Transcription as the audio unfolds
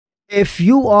If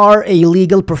you are a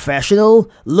legal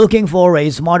professional looking for a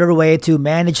smarter way to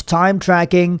manage time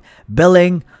tracking,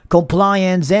 billing,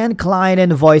 compliance, and client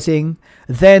invoicing,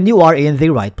 then you are in the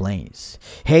right place.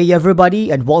 Hey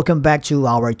everybody, and welcome back to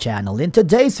our channel. In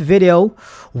today's video,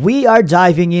 we are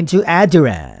diving into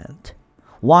Aderant,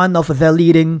 one of the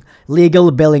leading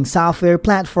legal billing software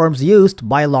platforms used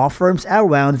by law firms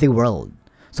around the world.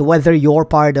 So whether you're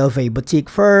part of a boutique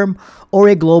firm or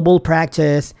a global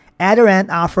practice, Aderant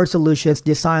offers solutions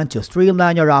designed to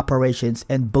streamline your operations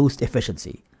and boost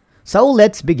efficiency. So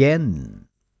let's begin.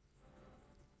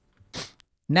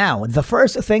 Now, the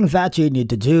first thing that you need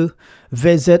to do,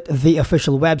 visit the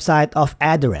official website of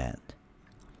Aderant.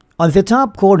 On the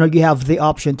top corner, you have the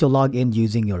option to log in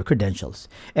using your credentials.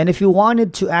 And if you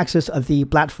wanted to access the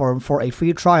platform for a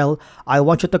free trial, I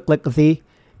want you to click the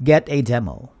Get a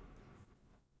Demo.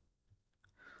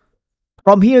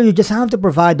 From here, you just have to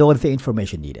provide all the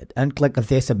information needed and click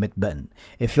the Submit button.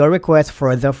 If your request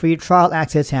for the free trial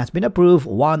access has been approved,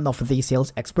 one of the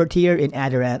sales experts here in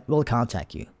Aderant will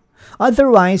contact you.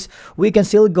 Otherwise, we can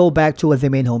still go back to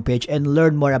the main homepage and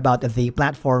learn more about the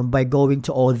platform by going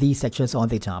to all these sections on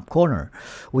the top corner.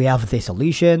 We have the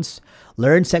Solutions,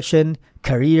 Learn section,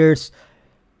 Careers,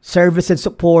 Service and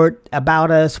Support, About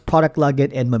Us, Product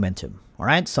Login, and Momentum.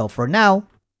 Alright, so for now,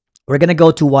 we're going to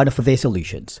go to one of the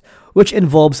solutions, which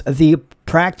involves the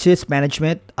practice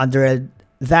management. Under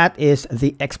that is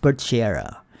the Expert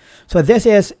Share. So this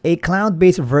is a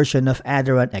cloud-based version of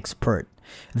Aderant Expert,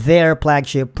 their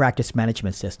flagship practice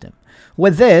management system.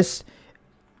 With this,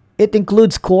 it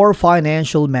includes core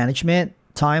financial management,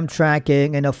 time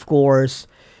tracking, and of course,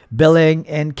 billing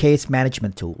and case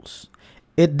management tools.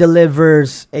 It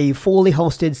delivers a fully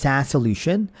hosted SaaS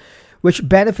solution, which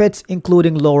benefits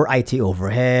including lower IT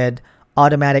overhead,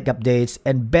 automatic updates,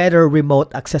 and better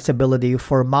remote accessibility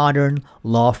for modern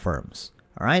law firms.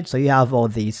 All right, so you have all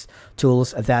these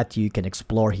tools that you can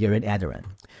explore here in Aderant.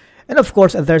 And of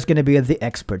course, there's going to be the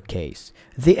Expert Case.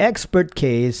 The Expert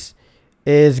Case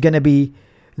is going to be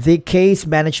the case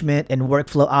management and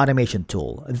workflow automation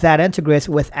tool that integrates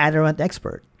with Aderant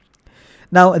Expert.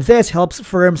 Now, this helps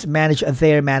firms manage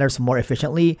their matters more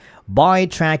efficiently by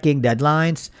tracking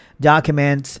deadlines,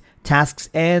 documents, tasks,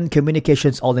 and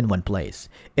communications all in one place.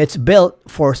 It's built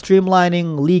for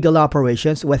streamlining legal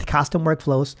operations with custom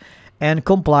workflows and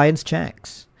compliance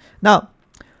checks. Now,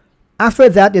 after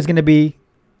that is going to be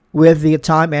with the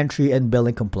time entry and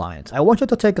billing compliance. I want you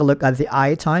to take a look at the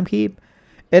iTimekeep.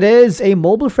 It is a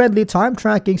mobile-friendly time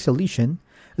tracking solution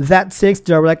that syncs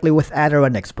directly with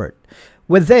Aderant Expert.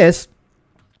 With this,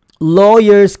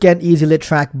 lawyers can easily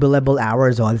track billable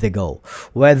hours on the go,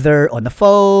 whether on the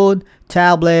phone,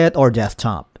 tablet, or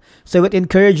desktop. So it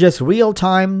encourages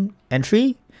real-time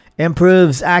entry,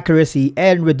 improves accuracy,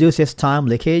 and reduces time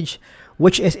leakage,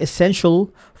 which is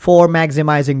essential for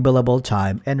maximizing billable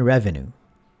time and revenue.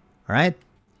 All right.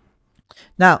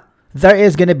 Now, there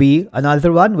is going to be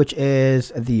another one, which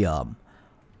is the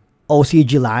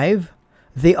OCG Live.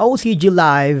 The OCG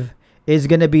Live is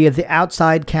going to be the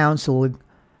outside counsel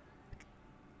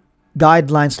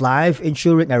guidelines live,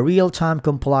 ensuring a real-time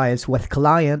compliance with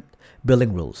client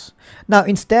billing rules. Now,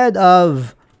 instead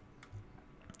of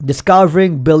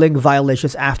discovering billing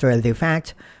violations after the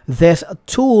fact, this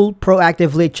tool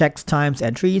proactively checks times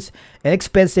entries and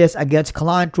expenses against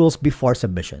client rules before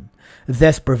submission.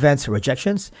 This prevents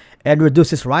rejections and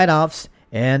reduces write-offs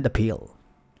and appeal.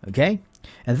 Okay?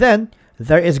 And then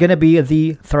there is going to be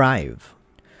the Thrive.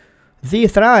 The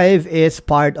Thrive is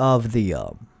part of the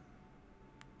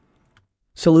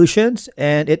solutions,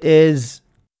 and it is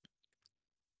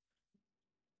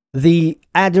the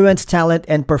Aderant's talent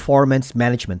and performance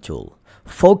management tool,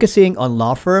 focusing on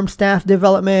law firm staff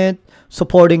development,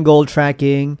 supporting goal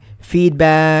tracking,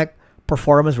 feedback,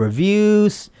 performance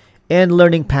reviews, and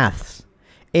learning paths,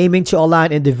 aiming to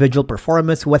align individual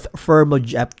performance with firm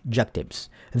objectives.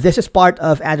 This is part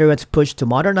of Aderant's push to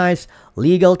modernize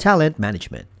legal talent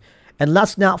management. And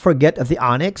let's not forget the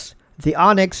Onyx. The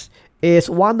Onyx is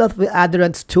one of the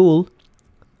Aderant's tool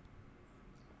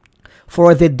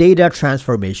for the data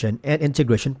transformation and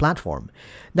integration platform.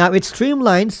 Now, it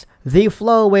streamlines the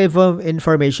flow wave of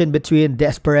information between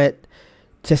disparate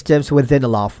systems within a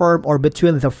law firm or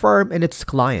between the firm and its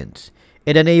clients.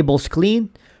 It enables clean,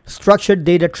 structured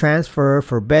data transfer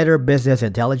for better business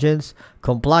intelligence,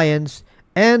 compliance,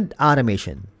 and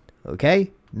automation.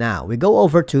 Okay, now we go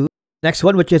over to next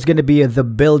one, which is going to be the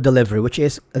bill delivery, which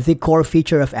is the core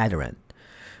feature of Aderant.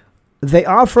 They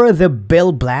offer the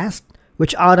Bill Blast,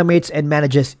 which automates and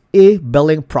manages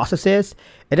e-billing processes.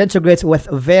 It integrates with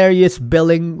various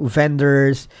billing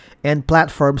vendors and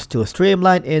platforms to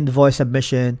streamline invoice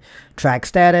submission, track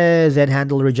status, and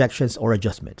handle rejections or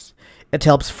adjustments. It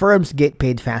helps firms get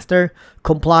paid faster,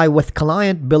 comply with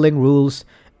client billing rules,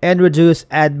 and reduce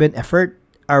admin effort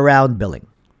around billing.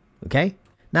 Okay?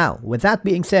 Now, with that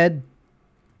being said,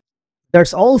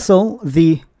 there's also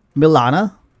the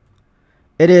Milana.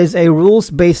 It is a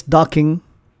rules-based docking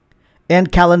and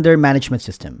calendar management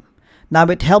system. Now,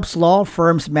 it helps law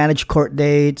firms manage court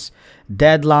dates,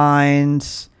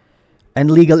 deadlines,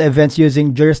 and legal events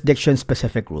using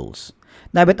jurisdiction-specific rules.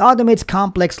 Now, it automates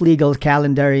complex legal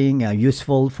calendaring,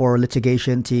 useful for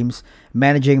litigation teams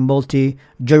managing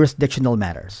multi-jurisdictional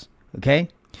matters. Okay?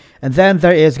 And then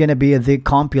there is going to be the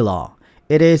CompuLaw.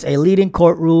 It is a leading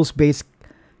court rules-based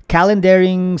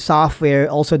calendaring software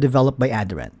also developed by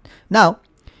Aderant. Now,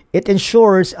 it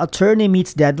ensures attorney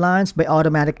meets deadlines by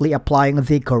automatically applying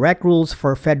the correct rules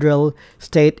for federal,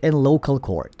 state, and local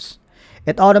courts.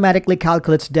 It automatically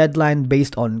calculates deadline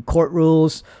based on court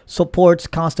rules, supports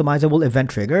customizable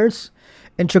event triggers,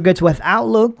 integrates with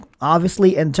Outlook,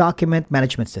 obviously, and document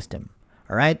management system.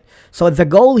 All right. So the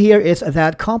goal here is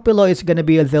that CompuLaw is going to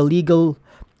be the legal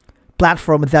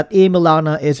platform that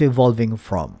eMilana is evolving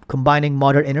from, combining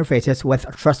modern interfaces with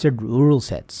trusted rule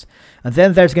sets. And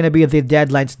then there's going to be the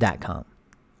Deadlines.com.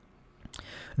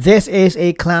 This is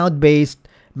a cloud-based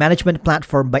management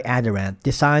platform by Aderant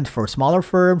designed for smaller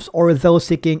firms or those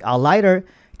seeking a lighter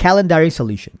calendaring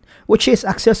solution, which is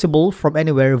accessible from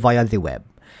anywhere via the web.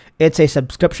 It's a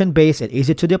subscription-based and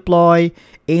easy to deploy,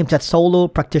 aimed at solo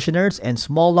practitioners and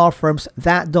small law firms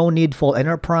that don't need full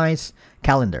enterprise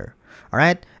calendar. All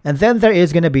right, and then there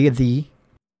is going to be the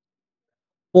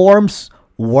Forms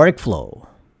Workflow.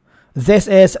 This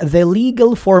is the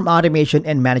legal form automation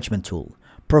and management tool,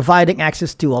 providing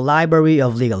access to a library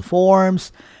of legal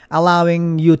forms,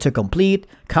 allowing you to complete,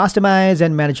 customize,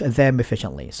 and manage them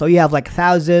efficiently. So you have like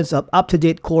thousands of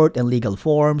up-to-date court and legal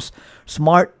forms,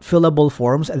 smart fillable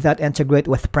forms that integrate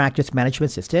with practice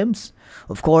management systems,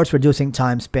 of course, reducing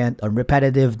time spent on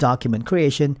repetitive document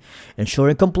creation,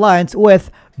 ensuring compliance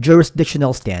with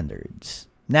jurisdictional standards.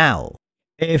 Now,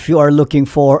 if you are looking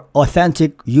for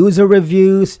authentic user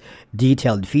reviews,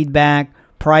 detailed feedback,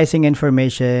 pricing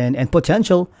information, and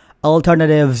potential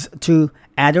alternatives to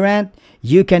Aderant,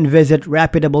 you can visit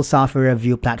reputable software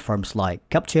review platforms like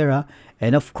Capterra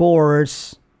and, of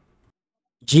course,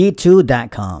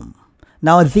 G2.com.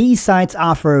 Now, these sites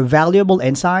offer valuable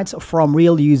insights from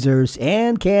real users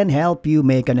and can help you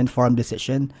make an informed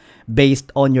decision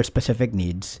based on your specific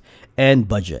needs and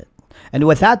budget. And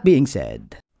with that being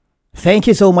said, thank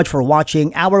you so much for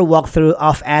watching our walkthrough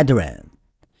of Aderant.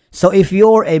 So if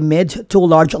you're a mid to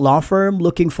large law firm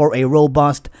looking for a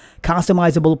robust,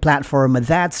 customizable platform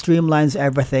that streamlines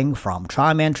everything from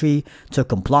trial entry to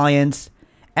compliance,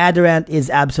 Aderant is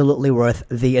absolutely worth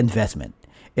the investment.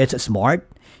 It's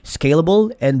smart,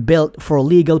 scalable, and built for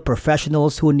legal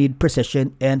professionals who need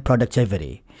precision and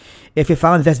productivity. If you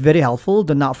found this video helpful,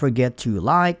 do not forget to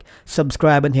like,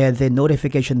 subscribe, and hit the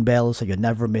notification bell so you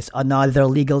never miss another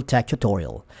legal tech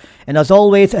tutorial. And as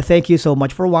always, thank you so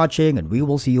much for watching, and we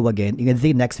will see you again in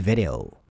the next video.